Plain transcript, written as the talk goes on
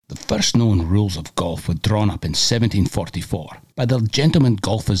first known rules of golf were drawn up in 1744 by the gentlemen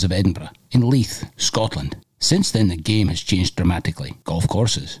golfers of Edinburgh in Leith, Scotland. Since then, the game has changed dramatically. Golf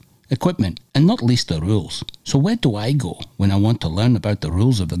courses, equipment, and not least the rules. So where do I go when I want to learn about the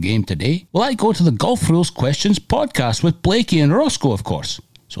rules of the game today? Well, I go to the Golf Rules Questions podcast with Blakey and Rosco, of course.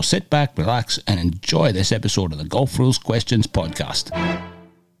 So sit back, relax, and enjoy this episode of the Golf Rules Questions podcast.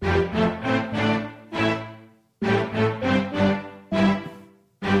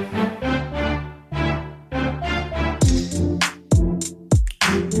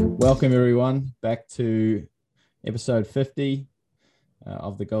 Welcome everyone back to episode 50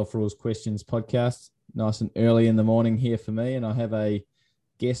 of the Golf Rules Questions podcast. Nice and early in the morning here for me, and I have a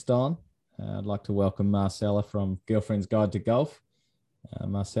guest on. I'd like to welcome Marcela from Girlfriend's Guide to Golf.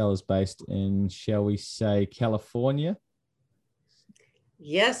 Marcela is based in, shall we say, California?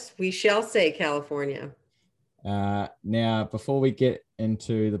 Yes, we shall say California. Now, before we get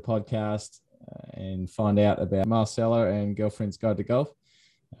into the podcast and find out about Marcela and Girlfriend's Guide to Golf,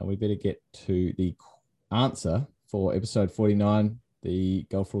 we better get to the answer for episode 49, the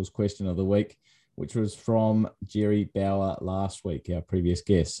Golf Rules question of the week, which was from Gerry Bower last week, our previous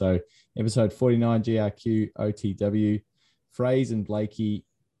guest. So episode 49, GRQOTW, Fraz and Blakey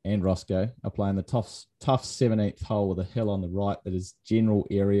and Rosco are playing the tough 17th hole with a hill on the right that is general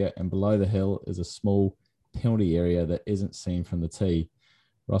area, and below the hill is a small penalty area that isn't seen from the tee.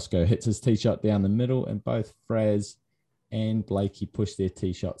 Rosco hits his tee shot down the middle, and both Fraz and Blakey push their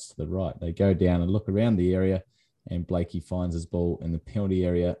tee shots to the right. They go down and look around the area, and Blakey finds his ball in the penalty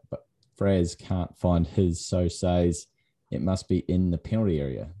area, but Fraz can't find his, so says it must be in the penalty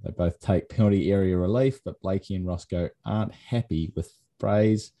area. They both take penalty area relief, but Blakey and Rosco aren't happy with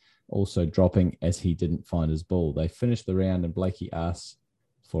Fraz also dropping as he didn't find his ball. They finish the round, and Blakey asks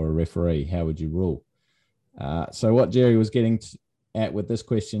for a referee. How would you rule? So what Gerry was getting at with this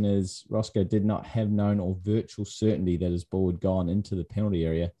question is Rosco did not have known or virtual certainty that his ball had gone into the penalty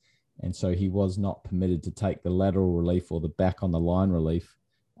area, and so he was not permitted to take the lateral relief or the back on the line relief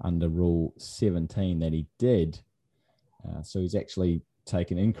under Rule 17 that he did. So he's actually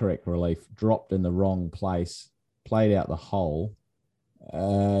taken incorrect relief, dropped in the wrong place, played out the hole.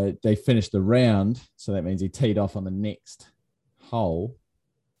 They finished the round, so that means he teed off on the next hole.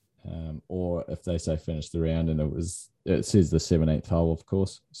 Or if they say finish the round, and it says the 17th hole, of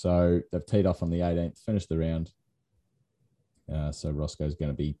course. So they've teed off on the 18th, finished the round. So Roscoe's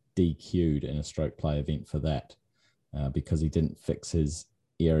going to be DQ'd in a stroke play event for that because he didn't fix his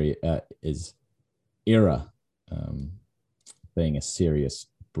error, being a serious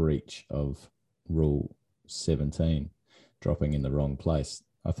breach of Rule 17, dropping in the wrong place.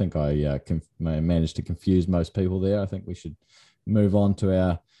 I think I managed to confuse most people there. I think we should move on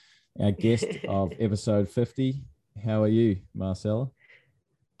to our guest of episode 50. How are you, Marcela?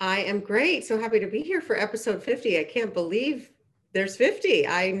 I am great. So happy to be here for episode 50. I can't believe there's 50.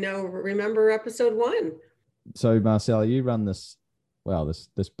 I remember episode 1. So Marcela, you run this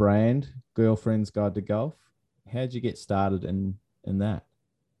brand, Girlfriend's Guide to Golf. How'd you get started in that?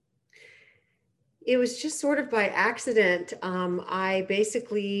 It was just sort of by accident. I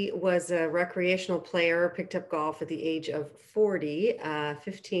basically was a recreational player, picked up golf at the age of 40,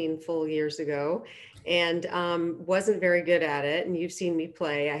 15 full years ago, and wasn't very good at it. And you've seen me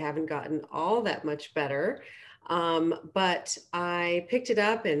play. I haven't gotten all that much better. But I picked it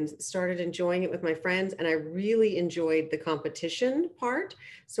up and started enjoying it with my friends, and I really enjoyed the competition part.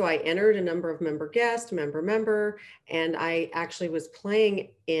 So I entered a number of member, and I actually was playing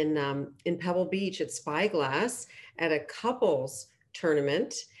in Pebble Beach at Spyglass at a couples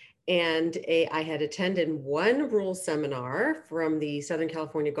tournament. And I had attended one rule seminar from the Southern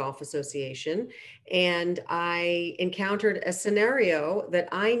California Golf Association, and I encountered a scenario that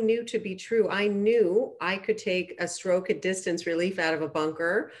I knew to be true. I knew I could take a stroke at distance relief out of a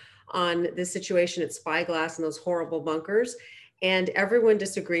bunker on this situation at Spyglass and those horrible bunkers. And everyone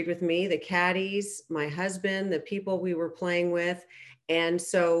disagreed with me, the caddies, my husband, the people we were playing with. And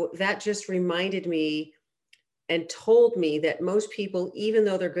so that just reminded me and told me that most people, even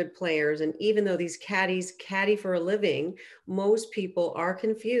though they're good players, and even though these caddies caddy for a living, most people are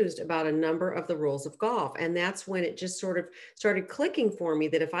confused about a number of the rules of golf. And that's when it just sort of started clicking for me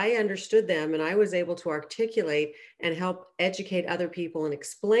that if I understood them and I was able to articulate and help educate other people and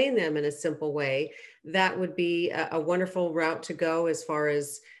explain them in a simple way, that would be a wonderful route to go as far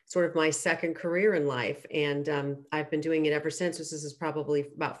as sort of my second career in life. And I've been doing it ever since. This is probably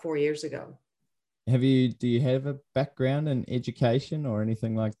about 4 years ago. Do you have a background in education or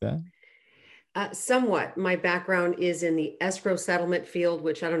anything like that? Somewhat. My background is in the escrow settlement field,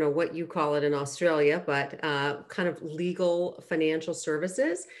 which I don't know what you call it in Australia, but kind of legal financial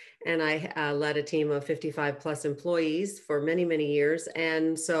services. and I led a team of 55 plus employees for many, many years.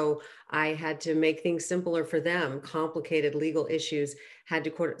 And so I had to make things simpler for them. Complicated legal issues, had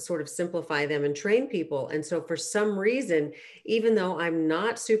to sort of simplify them and train people. And so for some reason, even though I'm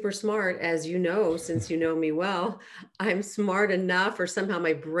not super smart, as you know, since you know me well, I'm smart enough, or somehow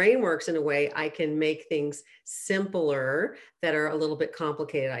my brain works in a way I can make things simpler that are a little bit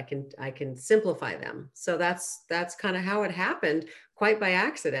complicated. I can simplify them. So that's kind of how it happened, quite by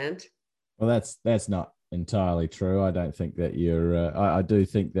accident. Well, that's not entirely true. I don't think that you're. I do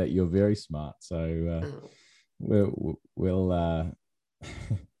think that you're very smart. So we'll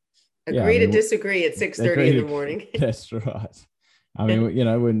agree to disagree at 6:30 in the morning. That's right. I mean,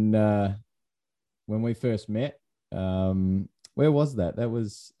 when we first met, where was that? That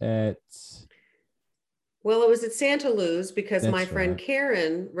was at. Well, it was at Santa Luz because That's my friend right.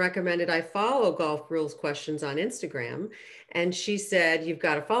 Karen recommended I follow Golf Rules Questions on Instagram. And she said, you've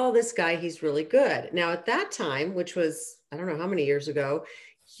got to follow this guy. He's really good. Now, at that time, which was, I don't know how many years ago,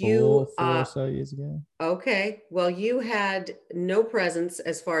 Four or so years ago. Okay. Well, you had no presence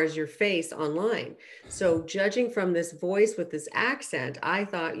as far as your face online. So judging from this voice with this accent, I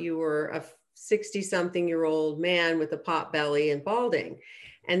thought you were a 60-something-year-old man with a pot belly and balding.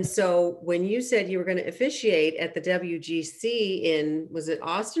 And so when you said you were going to officiate at the WGC in, was it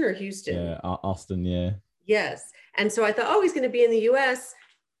Austin or Houston? Yeah, Austin, yeah. Yes. And so I thought, oh, he's going to be in the US.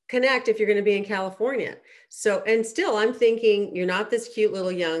 Connect if you're going to be in California. So, and still I'm thinking you're not this cute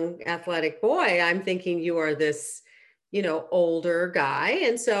little young athletic boy. I'm thinking you are this, older guy.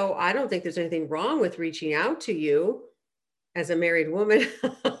 And so I don't think there's anything wrong with reaching out to you as a married woman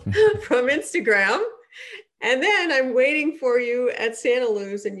from Instagram. And then I'm waiting for you at Santa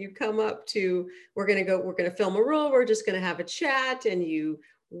Luz, and you come up to, we're going to film a reel. We're just going to have a chat. And you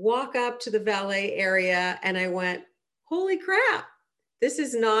walk up to the valet area. And I went, holy crap. This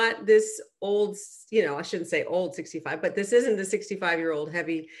is not this old, I shouldn't say old 65, but this isn't the 65-year-old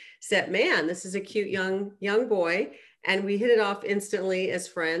heavy set man. This is a cute young boy. And we hit it off instantly as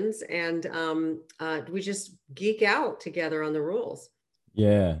friends. And we just geek out together on the rules.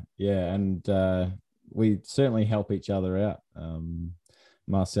 Yeah. And we certainly help each other out.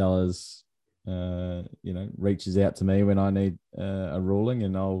 Marcela's, reaches out to me when I need a ruling,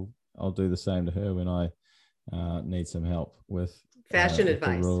 and I'll do the same to her when I need some help with fashion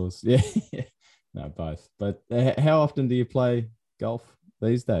advice. The rules. Yeah. No, both. But how often do you play golf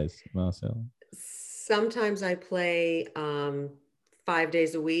these days, Marcela? Sometimes I play 5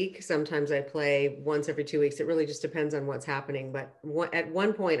 days a week. Sometimes I play once every 2 weeks. It really just depends on what's happening. But at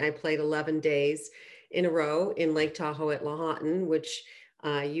one point, I played 11 days in a row in Lake Tahoe at Lahontan, which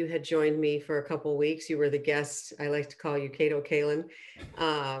you had joined me for a couple of weeks. You were the guest. I like to call you Kato Kalin.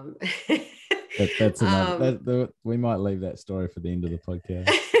 That's another. We might leave that story for the end of the podcast.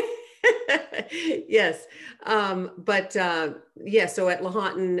 Yes. So at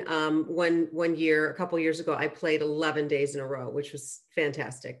Lahontan, one year, a couple of years ago, I played 11 days in a row, which was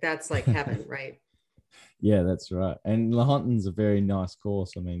fantastic. That's like heaven, right? Yeah, that's right. And Lahontan's a very nice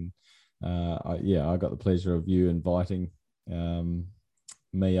course. I mean, I got the pleasure of you inviting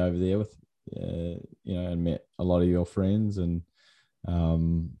me over there with, and met a lot of your friends. And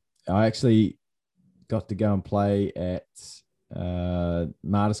I actually got to go and play at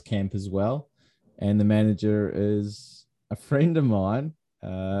Martis Camp as well. And the manager is a friend of mine,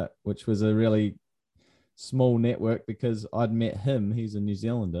 which was a really small network because I'd met him. He's a New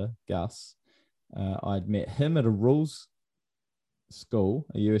Zealander, Gus. I'd met him at a rules school,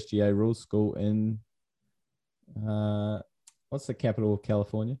 a USGA rules school in, what's the capital of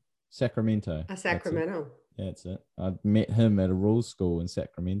California? Sacramento. Sacramento. That's it. I'd met him at a rules school in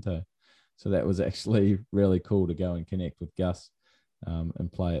Sacramento. So that was actually really cool to go and connect with Gus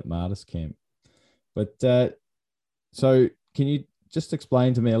and play at Martis Camp. But so can you just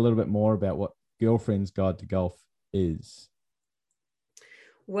explain to me a little bit more about what Girlfriend's Guide to Golf is?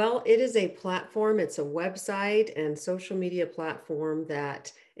 Well, it is a platform. It's a website and social media platform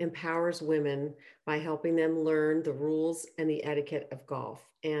that empowers women by helping them learn the rules and the etiquette of golf.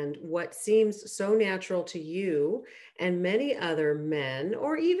 And what seems so natural to you and many other men,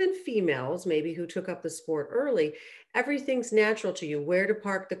 or even females, maybe who took up the sport early, everything's natural to you. Where to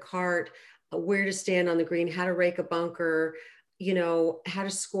park the cart, where to stand on the green, how to rake a bunker, how to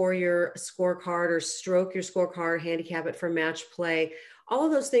score your scorecard or stroke your scorecard, handicap it for match play. All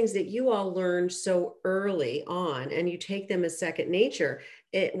of those things that you all learned so early on, and you take them as second nature.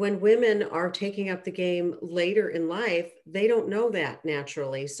 When women are taking up the game later in life, they don't know that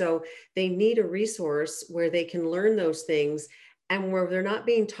naturally. So they need a resource where they can learn those things and where they're not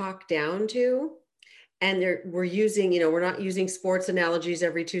being talked down to. and we're using, we're not using sports analogies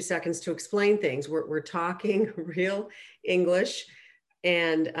every 2 seconds to explain things. We're talking real English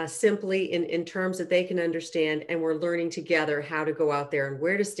and simply in terms that they can understand. And we're learning together how to go out there and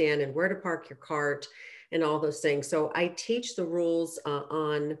where to stand and where to park your cart and all those things. So I teach the rules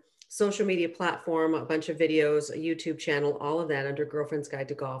on social media platform, a bunch of videos, a YouTube channel, all of that under Girlfriend's Guide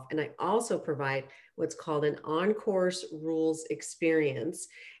to Golf. And I also provide what's called an on-course rules experience.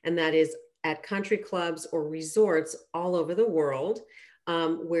 And that is at country clubs or resorts all over the world,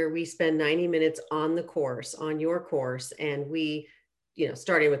 where we spend 90 minutes on the course, on your course. And we,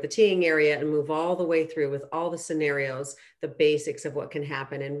 starting with the teeing area and move all the way through with all the scenarios, the basics of what can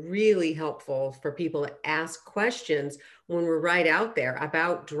happen, and really helpful for people to ask questions when we're right out there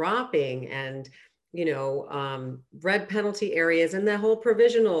about dropping and, red penalty areas and the whole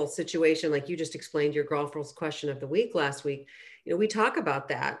provisional situation. Like you just explained your golf rules question of the week last week. We talk about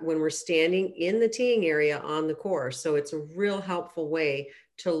that when we're standing in the teeing area on the course. So it's a real helpful way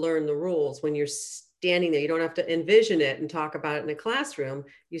to learn the rules when you're standing there. You don't have to envision it and talk about it in a classroom.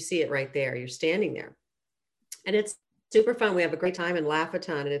 You see it right there. You're standing there. And it's super fun. We have a great time and laugh a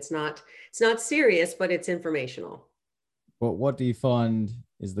ton. And it's not serious, but it's informational. Well, what do you find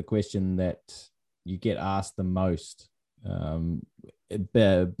is the question that you get asked the most, be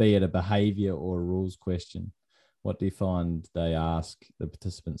it a behavior or a rules question? What do you find the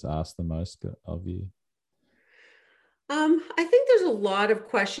participants ask the most of you? I think there's a lot of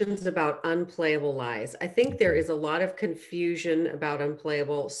questions about unplayable lies. I think there is a lot of confusion about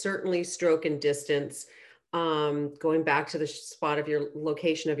unplayable, certainly stroke and distance, going back to the spot of your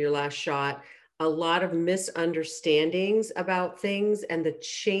location of your last shot, a lot of misunderstandings about things and the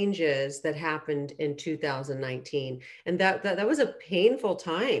changes that happened in 2019. And that was a painful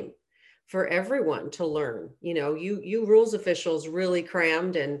time for everyone to learn. You rules officials really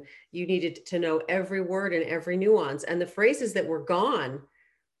crammed, and you needed to know every word and every nuance. And the phrases that were gone,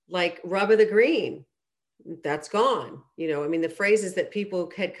 like rub of the green, that's gone. The phrases that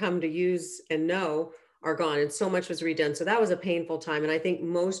people had come to use and know are gone, and so much was redone. So that was a painful time. And I think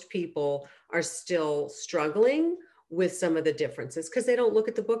most people are still struggling with some of the differences because they don't look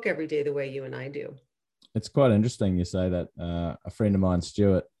at the book every day the way you and I do. It's quite interesting you say that. A friend of mine,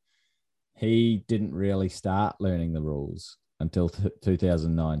 Stuart, he didn't really start learning the rules until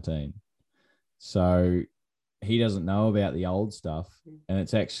 2019. So he doesn't know about the old stuff. And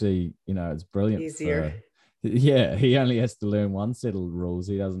it's actually, it's brilliant. Easier. He only has to learn one set of rules.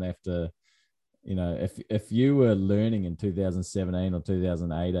 He doesn't have to, if you were learning in 2017 or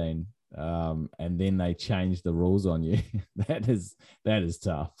 2018, and then they changed the rules on you, that is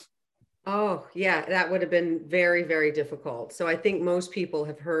tough. Oh, yeah, that would have been very, very difficult. So I think most people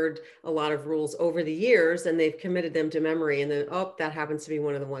have heard a lot of rules over the years and they've committed them to memory. And then, that happens to be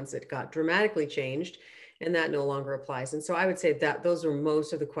one of the ones that got dramatically changed and that no longer applies. And so I would say that those are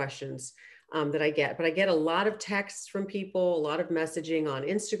most of the questions that I get. But I get a lot of texts from people, a lot of messaging on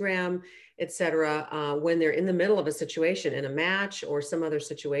Instagram, etc., when they're in the middle of a situation, in a match or some other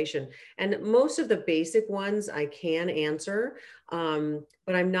situation. And most of the basic ones I can answer,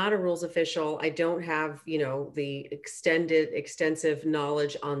 but I'm not a rules official. I don't have, the extensive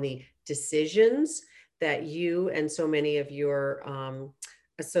knowledge on the decisions that you and so many of your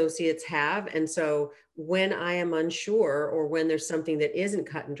associates have. And so when I am unsure or when there's something that isn't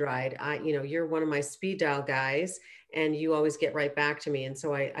cut and dried, you're one of my speed dial guys and you always get right back to me. And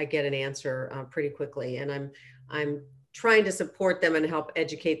so I get an answer pretty quickly, and I'm trying to support them and help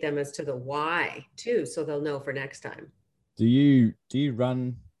educate them as to the why too, so they'll know for next time. Do you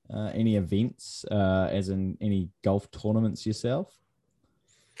run any events, as in any golf tournaments yourself?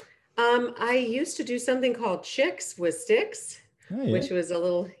 I used to do something called Chicks with Sticks. Oh, yeah. Which was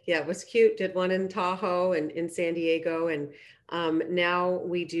it was cute. Did one in Tahoe and in San Diego. And now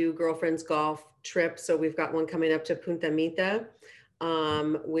we do Girlfriends Golf trips. So we've got one coming up to Punta Mita,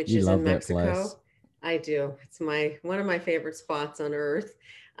 which is in Mexico. I do. It's one of my favorite spots on earth.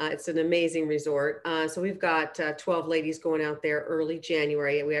 It's an amazing resort. So we've got 12 ladies going out there early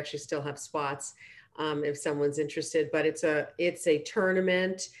January. We actually still have spots if someone's interested, but it's a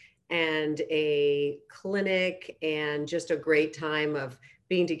tournament and a clinic and just a great time of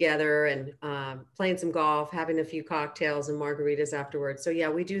being together and playing some golf, having a few cocktails and margaritas afterwards. So yeah,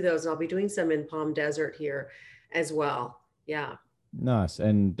 we do those. And I'll be doing some in Palm Desert here as well. Yeah. Nice.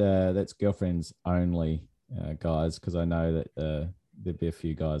 And that's girlfriends only, guys, because I know that there'd be a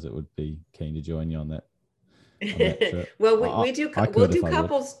few guys that would be keen to join you on that trip. Well, we'll do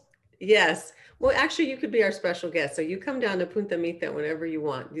couples. Yes. Well, actually, you could be our special guest. So you come down to Punta Mita whenever you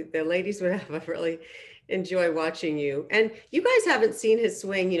want. The ladies would have a really enjoy watching you. And you guys haven't seen his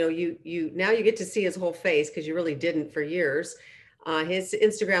swing. You know, you now you get to see his whole face because you really didn't for years. His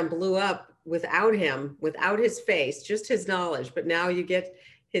Instagram blew up without him, without his face, just his knowledge. But now you get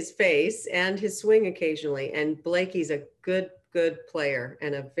his face and his swing occasionally. And Blakey's a good player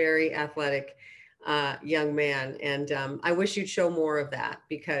and a very athletic young man. And I wish you'd show more of that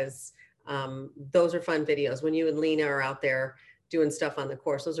because those are fun videos. When you and Lena are out there doing stuff on the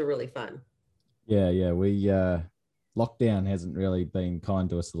course, those are really fun. Yeah. We lockdown hasn't really been kind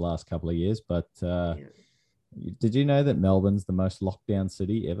to us the last couple of years, but did you know that Melbourne's the most lockdown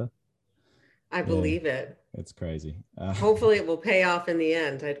city ever? I believe it. It's crazy. Hopefully it will pay off in the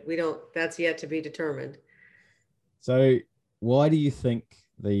end. That's yet to be determined. So why do you think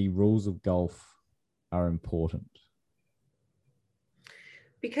the rules of golf are important?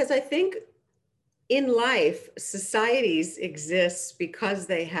 Because I think in life, societies exist because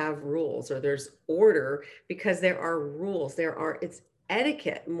they have rules, or there's order because there are rules. It's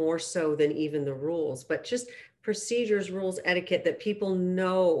etiquette more so than even the rules, but just procedures, rules, etiquette that people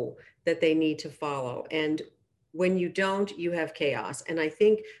know that they need to follow. And when you don't, you have chaos. And I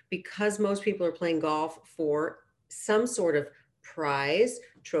think because most people are playing golf for some sort of prize,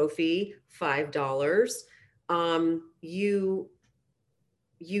 trophy, $5,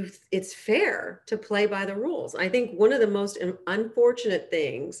 it's fair to play by the rules. I think one of the most unfortunate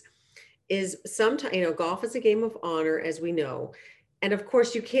things is sometimes, golf is a game of honor, as we know. And of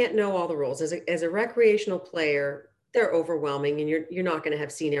course, you can't know all the rules. As a recreational player, they're overwhelming and you're not going to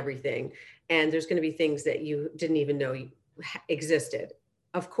have seen everything. And there's going to be things that you didn't even know existed,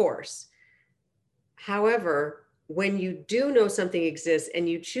 of course. However, when you do know something exists and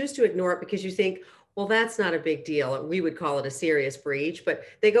you choose to ignore it because you think, well, that's not a big deal. We would call it a serious breach, but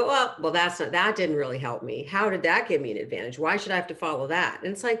they go, oh, well, that didn't really help me. How did that give me an advantage? Why should I have to follow that?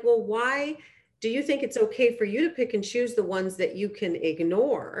 And it's like, well, why do you think it's okay for you to pick and choose the ones that you can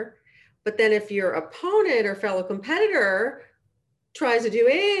ignore? But then if your opponent or fellow competitor tries to do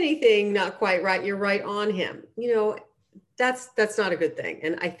anything not quite right, you're right on him. That's not a good thing.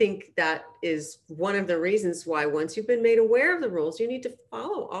 And I think that is one of the reasons why once you've been made aware of the rules, you need to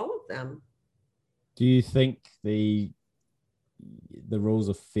follow all of them. Do you think the rules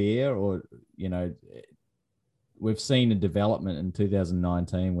are fair, or we've seen a development in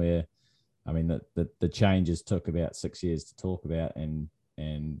 2019 where, I mean, the changes took about 6 years to talk about and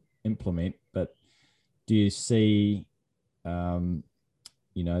implement, but do you see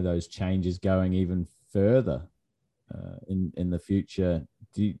those changes going even further in the future?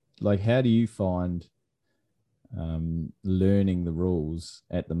 How do you find learning the rules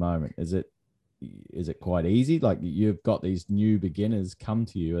at the moment? Is it quite easy? Like, you've got these new beginners come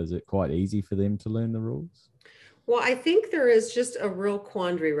to you. Is it quite easy for them to learn the rules? Well, I think there is just a real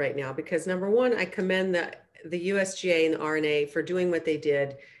quandary right now because, number one, I commend the USGA and the R&A for doing what they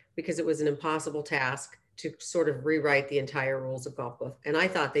did because it was an impossible task to sort of rewrite the entire rules of golf book. And I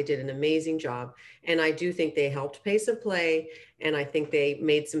thought they did an amazing job. And I do think they helped pace of play. And I think they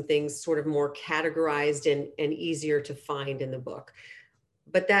made some things sort of more categorized and easier to find in the book.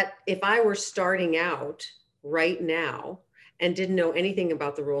 But that if I were starting out right now and didn't know anything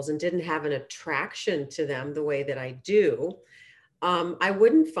about the rules and didn't have an attraction to them the way that I do, I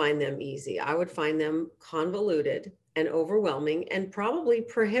wouldn't find them easy. I would find them convoluted and overwhelming and probably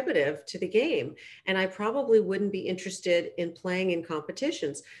prohibitive to the game. And I probably wouldn't be interested in playing in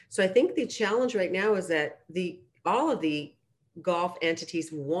competitions. So I think the challenge right now is that all of the golf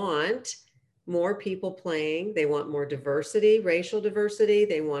entities want more people playing. They want more diversity, racial diversity.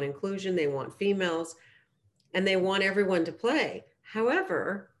 They want inclusion. They want females, and they want everyone to play.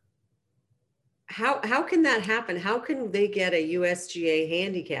 However, how can that happen? How can they get a USGA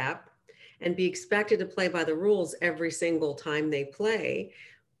handicap and be expected to play by the rules every single time they play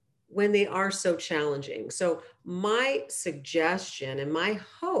when they are so challenging? So my suggestion and my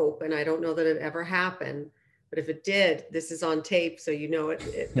hope, and I don't know that it ever happened, but if it did, this is on tape, so you know it.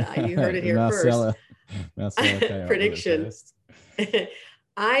 You heard it here Marcela Prediction.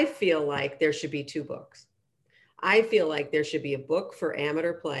 I feel like there should be two books. I feel like there should be a book for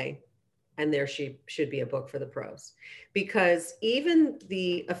amateur play, and there should be a book for the pros, because even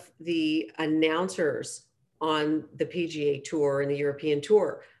the announcers on the PGA Tour and the European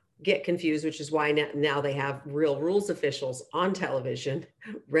Tour get confused, which is why now they have real rules officials on television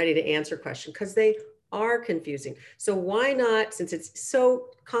ready to answer questions, because they are confusing. So why not, since it's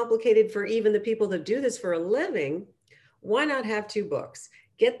so complicated for even the people that do this for a living, why not have two books?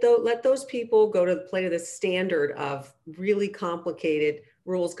 Let those people play to the standard of really complicated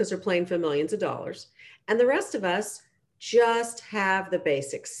rules because they're playing for millions of dollars. And the rest of us Just have the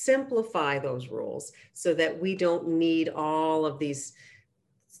basics, simplify those rules so that we don't need all of these,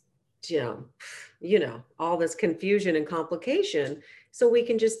 all this confusion and complication. So we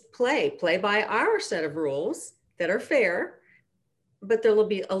can just play by our set of rules that are fair, but they'll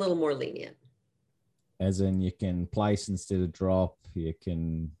be a little more lenient. As in, you can place instead of drop. You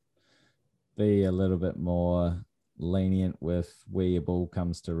can be a little bit more lenient with where your ball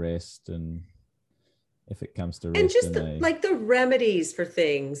comes to rest, and if it comes to rest, and just like the remedies for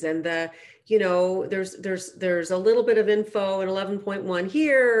things, and there's a little bit of info in 11.1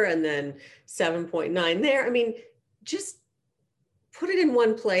 here and then 7.9 there. I mean, just put it in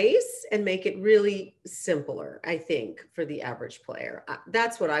one place and make it really simpler, I think, for the average player.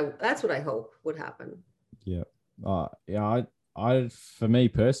 That's what I hope would happen. Yeah. I for me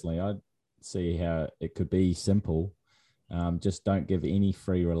personally, I see how it could be simple. Just don't give any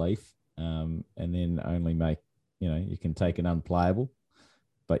free relief, and then only make, you can take an unplayable,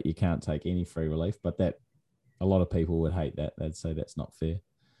 but you can't take any free relief. But that, a lot of people would hate that. They'd say that's not fair.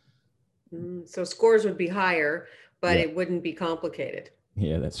 So scores would be higher, but it wouldn't be complicated.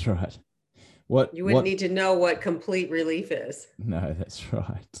 Yeah, that's right. You wouldn't need to know what complete relief is. No, that's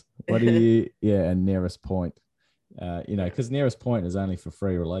right. What do you? Yeah, and nearest point. Because nearest point is only for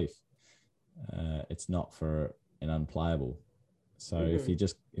free relief. It's not for an unplayable. So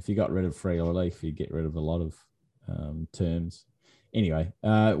if you got rid of free relief, you get rid of a lot of terms. Anyway,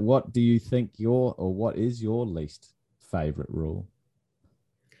 what do you think what is your least favorite rule?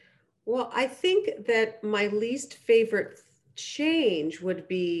 Well, I think that my least favorite change would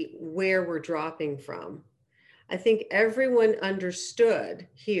be where we're dropping from. I think everyone understood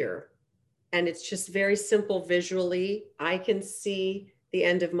here, and it's just very simple visually. I can see the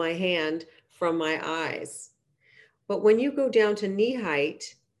end of my hand from my eyes. But when you go down to knee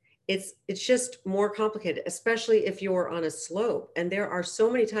height, it's just more complicated, especially if you're on a slope. And there are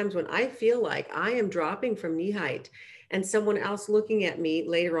so many times when I feel like I am dropping from knee height, and someone else looking at me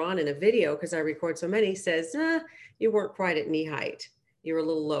later on in a video, because I record so many, says, you weren't quite at knee height. You're a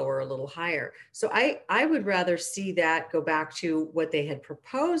little lower, a little higher. So I would rather see that go back to what they had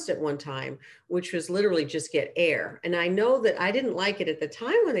proposed at one time, which was literally just get air. And I know that I didn't like it at the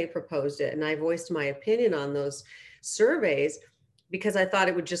time when they proposed it, and I voiced my opinion on those surveys because I thought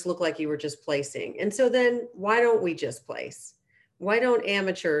it would just look like you were just placing. And so then why don't we just place? Why don't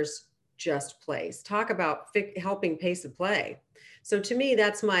amateurs just place? Talk about helping pace the play. So to me,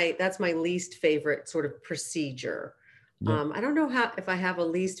 that's my least favorite sort of procedure. Yeah. I don't know if I have a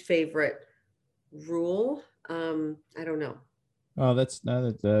least favorite rule. I don't know. Oh,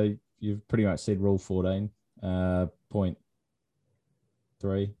 you've pretty much said rule 14,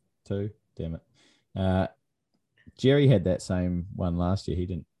 0.32. Damn it. Gerry had that same one last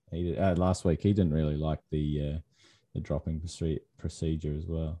year. Last week. He didn't really like the dropping procedure as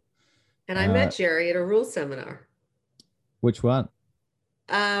well. And I met Gerry at a rules seminar. Which one?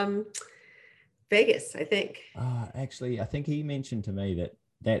 Vegas, I think. Actually, I think he mentioned to me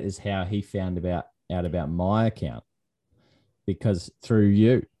that is how he found out about my account, because through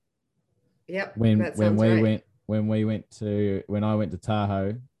you. Yep. When I went to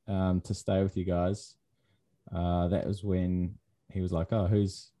Tahoe to stay with you guys, that was when he was like, "Oh,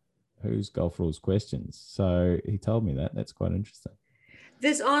 who's Golf Rules Questions?" So he told me that. That's quite interesting.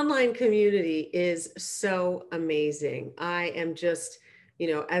 This online community is so amazing. I am just,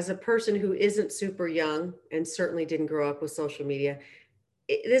 as a person who isn't super young and certainly didn't grow up with social media,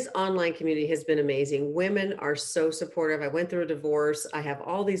 this online community has been amazing. Women are so supportive. I went through a divorce. I have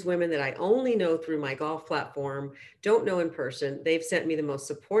all these women that I only know through my golf platform, don't know in person. They've sent me the most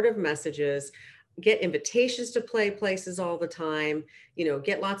supportive messages, get invitations to play places all the time,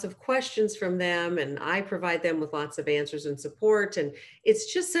 get lots of questions from them, and I provide them with lots of answers and support. And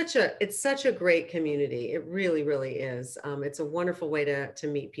it's just such a great community. It really, really is. It's a wonderful way to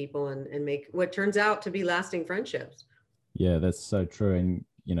meet people and make what turns out to be lasting friendships. Yeah, that's so true. And,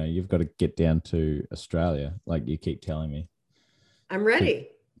 you've got to get down to Australia, like you keep telling me. I'm ready.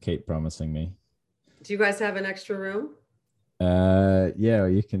 Keep promising me. Do you guys have an extra room? Yeah,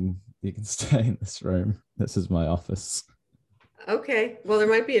 you can stay in this room. This is my office. Okay. Well, there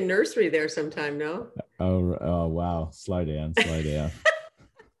might be a nursery there sometime, no? Oh wow. Slow down.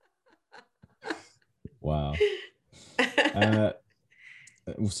 Wow.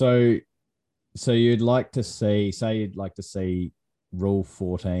 So you'd like to see rule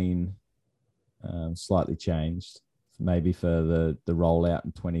 14 slightly changed, maybe for the rollout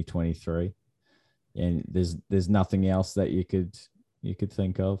in 2023. And there's nothing else that you could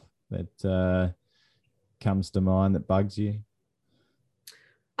think of that comes to mind that bugs you?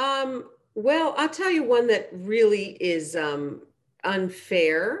 Well, I'll tell you one that really is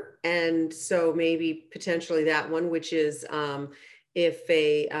unfair, and so maybe potentially that one, which is if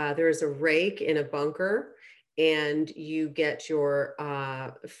there is a rake in a bunker, and you get your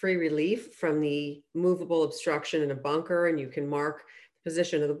free relief from the movable obstruction in a bunker, and you can mark the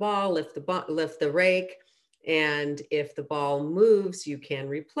position of the ball, lift the rake, and if the ball moves, you can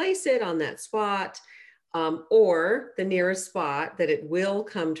replace it on that spot, or the nearest spot that it will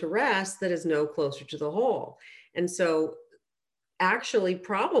come to rest that is no closer to the hole. And so actually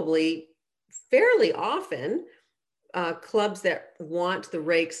probably fairly often, clubs that want the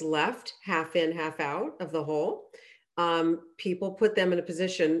rakes left half in, half out of the hole, people put them in a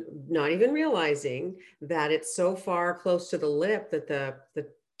position, not even realizing that it's so far close to the lip that the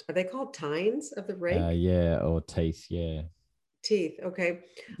are they called tines of the rake? Yeah, or teeth. Yeah. Teeth. Okay.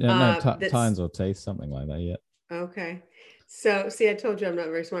 Yeah, no, That's tines or teeth, something like that. Yeah. okay. So see, I told you I'm not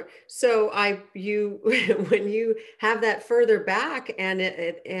very smart. So when you have that further back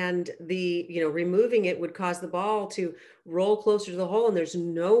and removing it would cause the ball to roll closer to the hole, and there's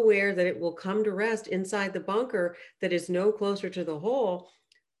nowhere that it will come to rest inside the bunker that is no closer to the hole.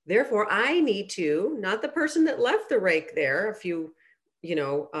 Therefore, I need to, not the person that left the rake there a few,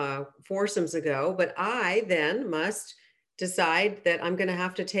 foursomes ago, but I then must decide that I'm going to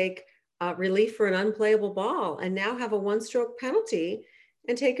have to take relief for an unplayable ball and now have a one-stroke penalty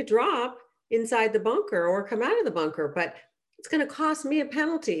and take a drop inside the bunker or come out of the bunker. But it's going to cost me a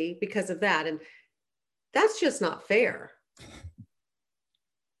penalty because of that. And that's just not fair.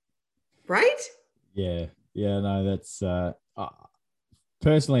 Right? Yeah. Yeah. No, that's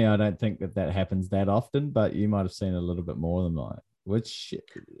personally, I don't think that happens that often, but you might have seen a little bit more than that. Which,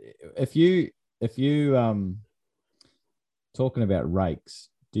 if you talking about rakes,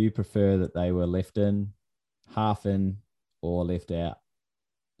 do you prefer that they were left in, half in, or left out?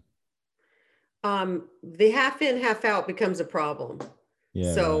 The half in, half out becomes a problem.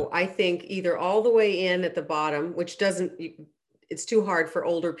 Yeah. So right. I think either all the way in at the bottom, which it's too hard for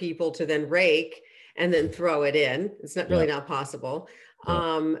older people to then rake and then throw it in. It's not really not possible.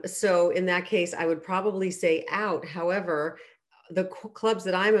 So in that case, I would probably say out. However, the clubs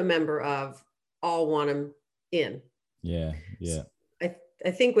that I'm a member of all want them in. Yeah. Yeah. I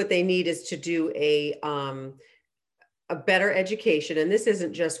think what they need is to do a better education. And this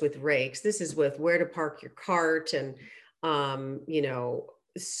isn't just with rakes. This is with where to park your cart and,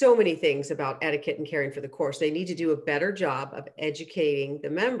 so many things about etiquette and caring for the course. They need to do a better job of educating the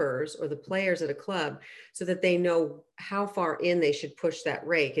members or the players at a club so that they know how far in they should push that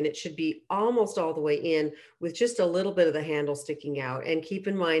rake. And it should be almost all the way in with just a little bit of the handle sticking out. And keep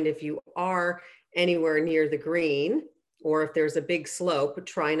in mind, if you are anywhere near the green, or if there's a big slope,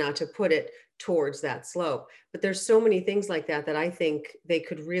 try not to put it towards that slope. But there's so many things like that I think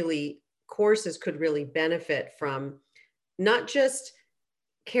courses could really benefit from, not just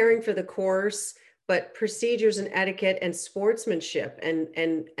caring for the course, but procedures and etiquette and sportsmanship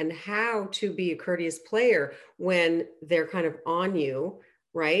and how to be a courteous player when they're kind of on you,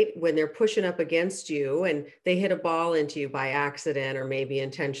 right? When they're pushing up against you and they hit a ball into you by accident or maybe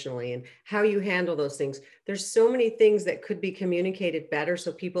intentionally, and how you handle those things. There's so many things that could be communicated better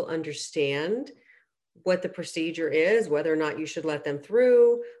so people understand what the procedure is, whether or not you should let them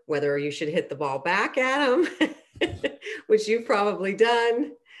through, whether you should hit the ball back at them, which you've probably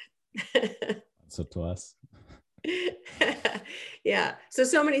done. Once or twice. Yeah.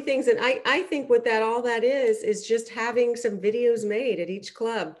 So many things. And I think what all that is just having some videos made at each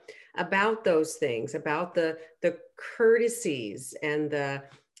club about those things, about the courtesies and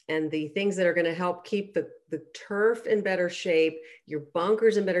the things that are going to help keep the turf in better shape, your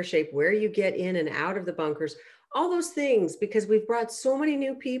bunkers in better shape, where you get in and out of the bunkers, all those things, because we've brought so many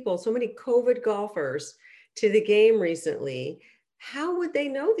new people, so many COVID golfers to the game recently. How would they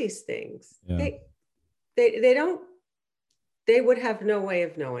know these things? Yeah. They would have no way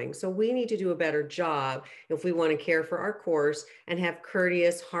of knowing. So we need to do a better job if we want to care for our course and have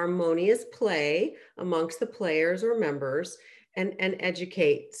courteous, harmonious play amongst the players or members and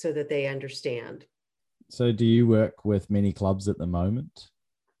educate so that they understand. So do you work with many clubs at the moment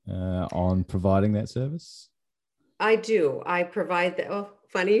on providing that service? I do. I provide that. Oh,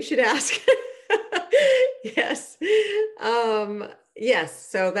 funny you should ask. Yes. Yes.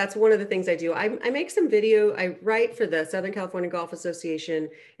 So that's one of the things I do. I make some video. I write for the Southern California Golf Association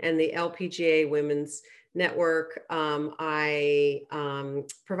and the LPGA Women's Network. I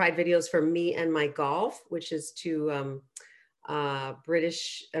provide videos for Me and My Golf, which is to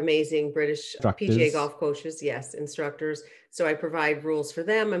amazing British Instructors. PGA golf coaches. Yes, instructors. So I provide rules for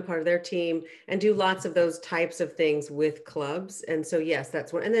them. I'm part of their team and do lots of those types of things with clubs. And so, yes,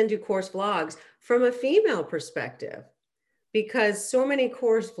 that's one. And then do course vlogs from a female perspective, because so many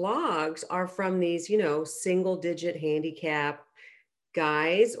course vlogs are from these, single digit handicap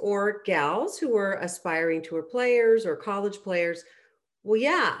guys or gals who are aspiring tour players or college players. Well,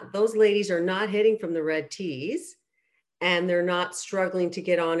 yeah, those ladies are not hitting from the red tees and they're not struggling to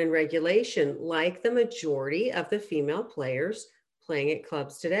get on in regulation like the majority of the female players playing at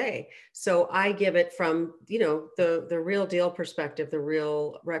clubs today. So I give it from, the real deal perspective, the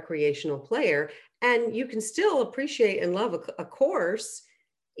real recreational player. And you can still appreciate and love a course,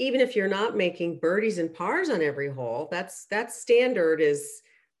 even if you're not making birdies and pars on every hole. That standard is,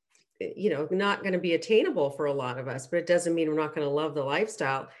 not going to be attainable for a lot of us, but it doesn't mean we're not going to love the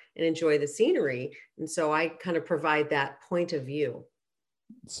lifestyle and enjoy the scenery. And so I kind of provide that point of view.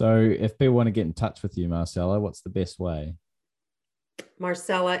 So if people want to get in touch with you, Marcela, what's the best way?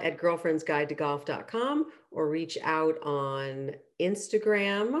 Marcela at girlfriendsguidetogolf.com, or reach out on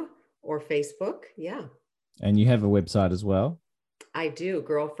Instagram or Facebook. Yeah. And you have a website as well? I do.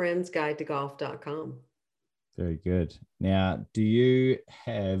 Girlfriendsguidetogolf.com. Very good. Now, do you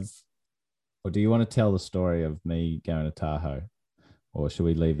want to tell the story of me going to Tahoe, or should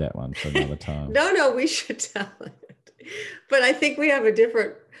we leave that one for another time? No, we should tell it. But I think we have a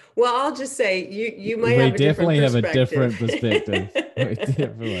different. Well, I'll just say you might have a different perspective. We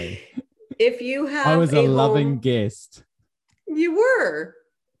definitely. If you have, I was a loving guest. You were.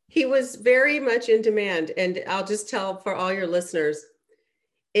 He was very much in demand, and I'll just tell for all your listeners: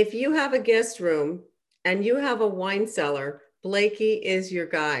 if you have a guest room and you have a wine cellar, Blakey is your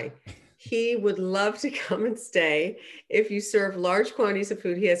guy. He would love to come and stay if you serve large quantities of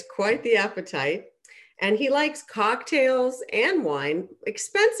food. He has quite the appetite, and he likes cocktails and wine.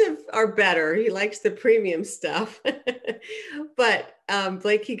 Expensive are better. He likes the premium stuff. But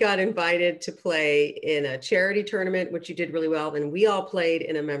Blakey got invited to play in a charity tournament, which you did really well. And we all played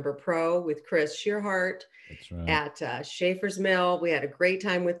in a member pro with Chris Shearhart. That's right. At Schaefer's Mill. We had a great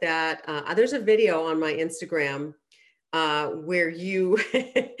time with that. There's a video on my Instagram where you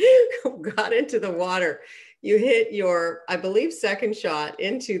got into the water. You hit your, I believe, second shot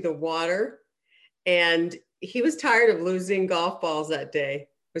into the water, and he was tired of losing golf balls that day. It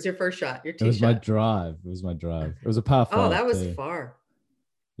was your first shot, your tee shot. It was my drive. It was a par 5. Oh, that was far.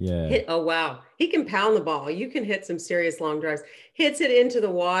 Yeah. Oh, wow. He can pound the ball. You can hit some serious long drives. Hits it into the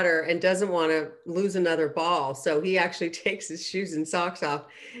water and doesn't want to lose another ball. So he actually takes his shoes and socks off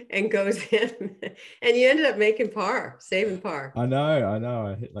and goes in. And you ended up making par, saving par. I know.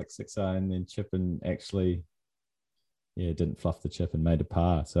 I hit like 6 iron and then chip, and actually, didn't fluff the chip and made a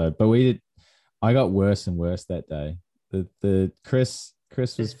par. So, but I got worse and worse that day. The Chris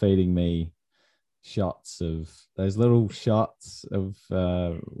was feeding me shots of those little shots of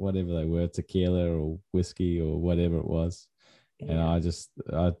whatever they were, tequila or whiskey or whatever it was. And I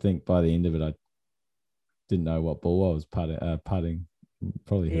think by the end of it, I didn't know what ball I was putting.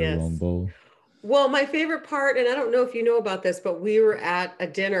 Probably hit a wrong ball. Well, my favorite part, and I don't know if you know about this, but we were at a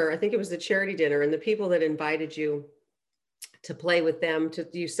dinner. I think it was the charity dinner, and the people that invited you to play with them,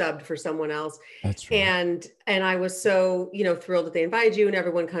 you subbed for someone else. That's right. And I was so, thrilled that they invited you, and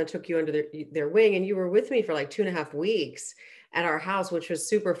everyone kind of took you under their wing, and you were with me for like 2.5 weeks at our house, which was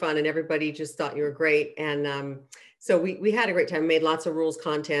super fun. And everybody just thought you were great. And so we had a great time, made lots of rules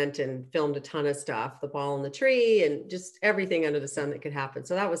content and filmed a ton of stuff, the ball in the tree and just everything under the sun that could happen.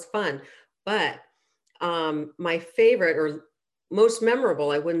 So that was fun. But my favorite, or most memorable,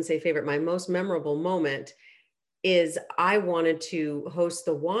 I wouldn't say favorite, my most memorable moment is I wanted to host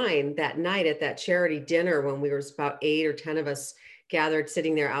the wine that night at that charity dinner when we were about 8 or 10 of us gathered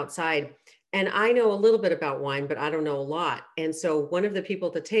sitting there outside. And I know a little bit about wine, but I don't know a lot. And so one of the people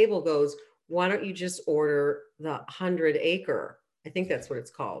at the table goes, why don't you just order the 100 acre? I think that's what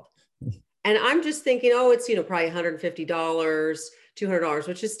it's called. And I'm just thinking, oh, it's, probably $150, $200,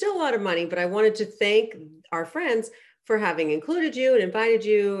 which is still a lot of money. But I wanted to thank our friends for having included you and invited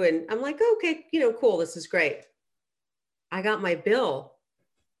you. And I'm like, okay, cool. This is great. I got my bill.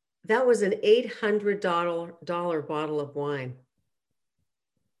 That was an $800 bottle of wine.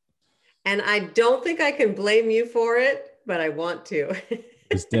 And I don't think I can blame you for it, but I want to.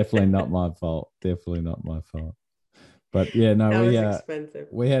 It's definitely not my fault. Definitely not my fault. But yeah, no,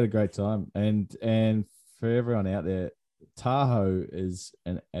 we had a great time. And for everyone out there, Tahoe is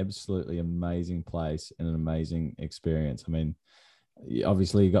an absolutely amazing place and an amazing experience. I mean,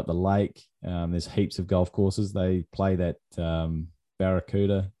 obviously you got the lake. There's heaps of golf courses. They play that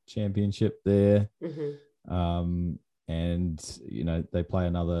Barracuda championship there. Mm-hmm. and they play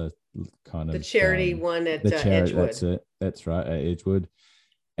another kind of the charity one at the charity. Edgewood. That's it. That's right, at Edgewood,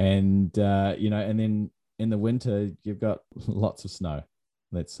 and and then in the winter you've got lots of snow.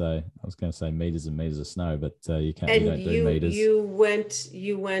 Let's say, I was going to say meters and meters of snow, but you can't. And you don't do meters. You went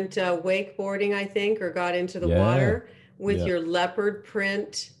wakeboarding, I think, or got into the water with your leopard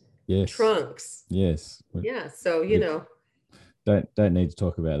print trunks. Yes. Yeah. So don't need to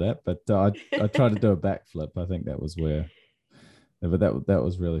talk about that, but I tried to do a backflip. I think that was where, but that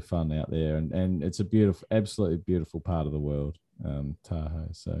was really fun out there, and it's a beautiful, absolutely beautiful part of the world, Tahoe.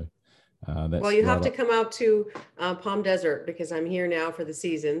 So. Well, you have to come out to Palm Desert, because I'm here now for the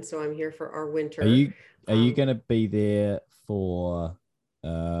season. So I'm here for our winter. Are you going to be there for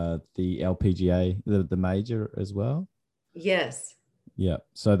the LPGA, the major as well? Yes. Yeah.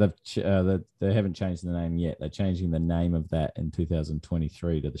 So they haven't changed the name yet. They're changing the name of that in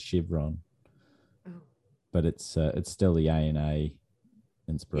 2023 to the Chevron. Oh. But it's still the ANA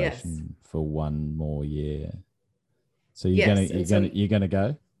inspiration for one more year. So you're gonna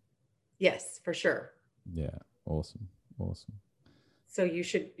go? Yes, for sure. Yeah, awesome. So you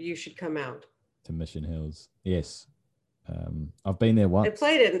should come out to Mission Hills. Yes, I've been there once. I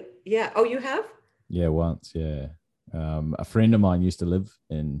played it. Yeah. Oh, you have? Yeah, once. Yeah, a friend of mine used to live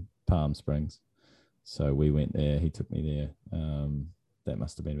in Palm Springs, so we went there. He took me there. That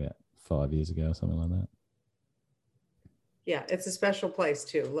must have been about 5 years ago or something like that. Yeah, it's a special place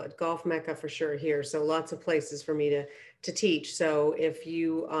too. Golf Mecca for sure here. So lots of places for me to teach. So if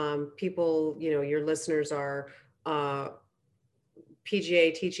you people, your listeners are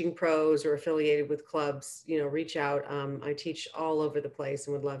PGA teaching pros or affiliated with clubs, reach out. I teach all over the place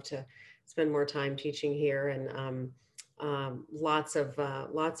and would love to spend more time teaching here. And lots of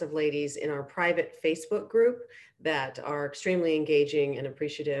ladies in our private Facebook group that are extremely engaging and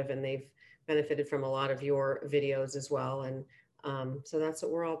appreciative, and they've benefited from a lot of your videos as well. And so that's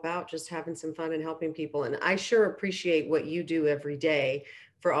what we're all about, just having some fun and helping people. And I sure appreciate what you do every day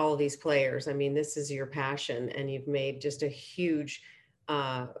for all of these players. I mean, this is your passion, and you've made just a huge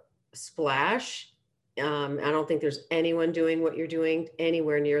splash. I don't think there's anyone doing what you're doing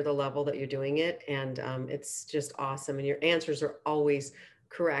anywhere near the level that you're doing it. And it's just awesome. And your answers are always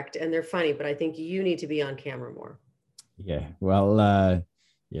correct and they're funny, but I think you need to be on camera more. Yeah. Well,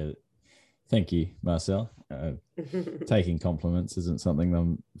 yeah. Thank you, Marcel. Taking compliments isn't something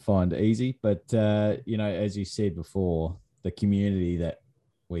I find easy, but as you said before, the community that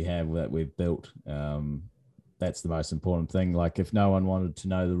we have, that we've built, that's the most important thing. Like, if no one wanted to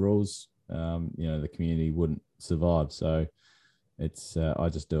know the rules, the community wouldn't survive. So it's I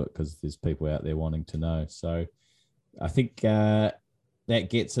just do it because there's people out there wanting to know. So I think that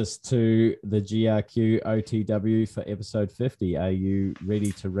gets us to the GRQOTW for episode 50. Are you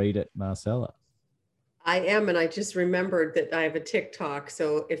ready to read it, Marcela? I am, and I just remembered that I have a TikTok.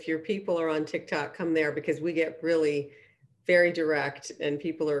 So if your people are on TikTok, come there, because we get really very direct and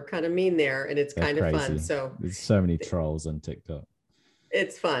people are kind of mean there, and it's kind of fun. So there's so many trolls on TikTok.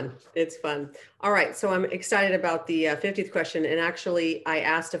 It's fun. It's fun. All right. So I'm excited about the 50th question. And actually, I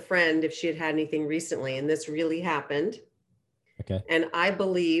asked a friend if she had anything recently, and this really happened. Okay. And I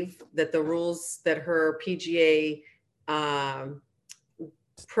believe that the rules that her PGA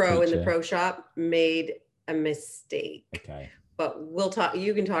pro in the pro shop made a mistake. Okay. But we'll talk.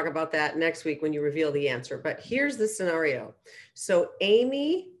 You can talk about that next week when you reveal the answer. But here's the scenario. So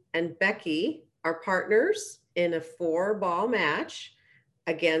Amy and Becky are partners in a 4-ball match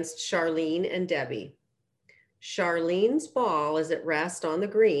against Charlene and Debbie. Charlene's ball is at rest on the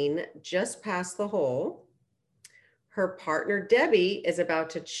green just past the hole. Her partner Debbie is about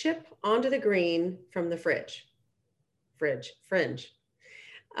to chip onto the green from the fringe.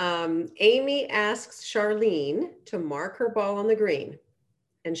 Amy asks Charlene to mark her ball on the green,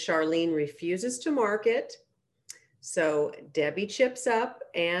 and Charlene refuses to mark it. So Debbie chips up,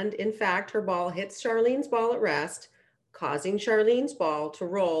 and in fact, her ball hits Charlene's ball at rest, causing Charlene's ball to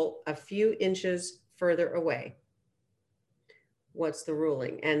roll a few inches further away. What's the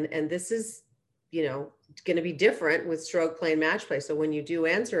ruling? And this is, going to be different with stroke play and match play. So when you do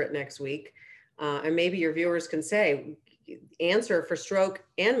answer it next week, and maybe your viewers can say, answer for stroke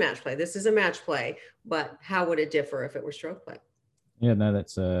and match play. This is a match play, but how would it differ if it were stroke play? Yeah, no,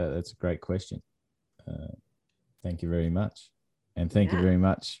 that's a great question. Thank you very much. And thank you very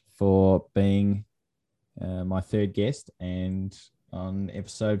much for being my third guest and on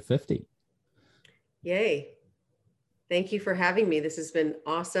episode 50. Yay. Thank you for having me. This has been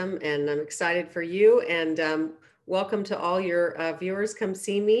awesome, and I'm excited for you. And welcome to all your viewers. Come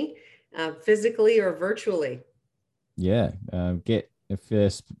see me physically or virtually. Yeah, get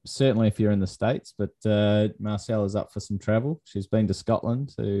certainly if you're in the States, but Marcela's up for some travel. She's been to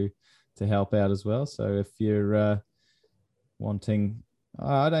Scotland to help out as well. So if you're wanting,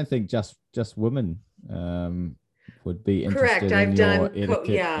 I don't think just women would be interested Correct. in I've your done,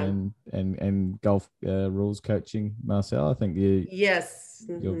 etiquette and golf rules coaching, Marcela. I think yes.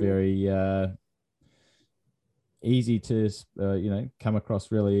 you're very easy to come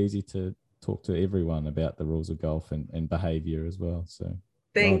across really easy to talk to everyone about the rules of golf and behavior as well. So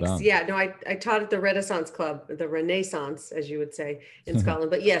Thanks. well done. Yeah, no, I taught at the Renaissance Club, the Renaissance, as you would say, in Scotland.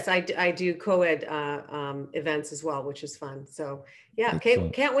 But yes, I do co-ed events as well, which is fun. So yeah,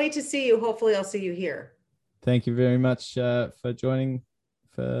 can't wait to see you. Hopefully I'll see you here. Thank you very much for joining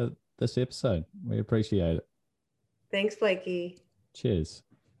for this episode. We appreciate it. Thanks, Blakey. Cheers.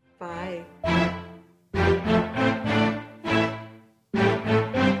 Bye.